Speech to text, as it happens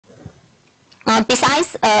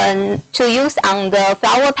Besides to use on the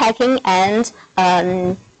flower packing and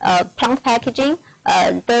plant packaging,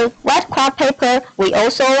 the white kraft paper we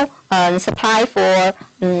also supply for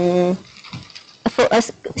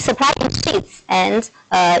supply in sheets and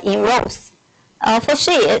in rolls. For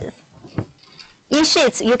sheets, in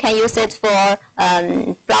sheets you can use it for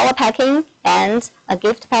flower packing and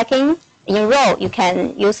gift packing. In roll you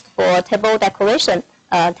can use for table decoration,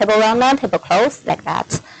 table runner, tablecloths, like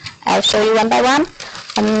that. I'll show you one by one.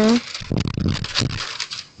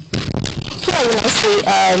 Here you may see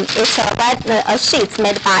it's a sheet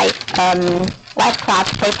made by white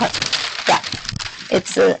kraft paper. Yeah,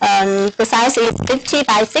 it's the size is 50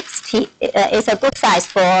 by 60. It's a good size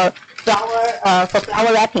for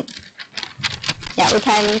flower wrapping. Yeah, we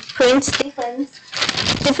can print different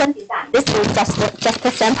designs. This is just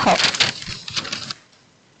a sample.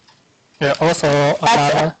 Yeah, also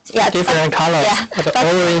different colors, yeah, the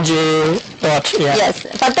orange dot. Yeah. Yes,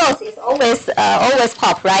 but those is always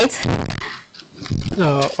pop, right?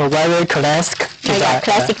 A very classic design. Yeah,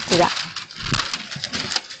 classic design.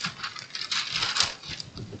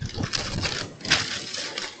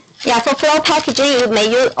 Yeah, for flower packaging, you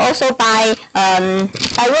may also buy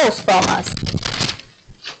rolls from us.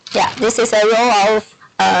 Yeah, this is a roll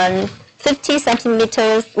of 50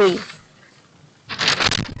 centimeters width.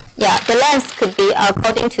 Yeah, the length could be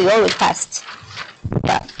according to your request.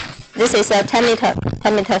 Yeah, this is a 10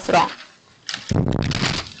 meters long.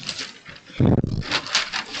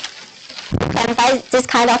 You can buy this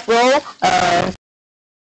kind of roll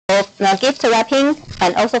for gift wrapping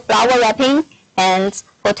and also flower wrapping, and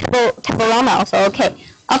for table runner also okay.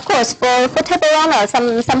 Of course, for table runner,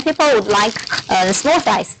 some people would like small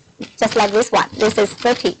size, just like this one. This is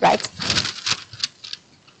 30, right?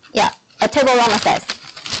 Yeah, a table runner size.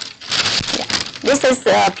 Yeah. This is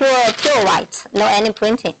pure white, no any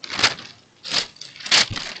printing.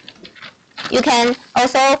 You can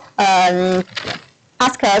also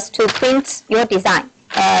ask us to print your design.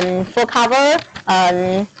 Full cover,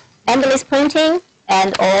 endless printing,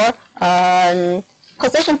 and or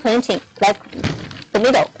position printing, like the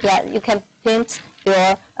middle. Yeah, you can print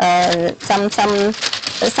your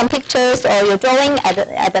some pictures or your drawing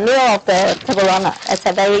at the middle of the table runner. It's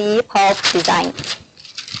a very powerful design.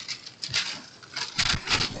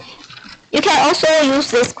 You can also use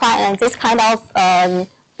this kind of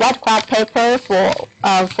white kraft paper for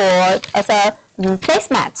as a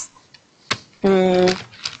placemat.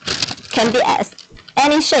 Can be as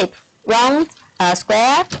any shape, round,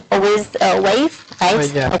 square, or with a wave. Right? Oh,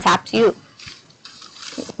 yeah. It's up to you.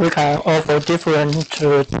 We can offer different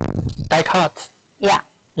die cuts. Yeah.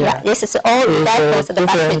 Yeah. This is all examples of the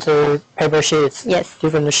different paper sheets. Yes.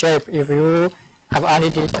 Different shape. If you have any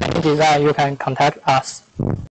design, you can contact us.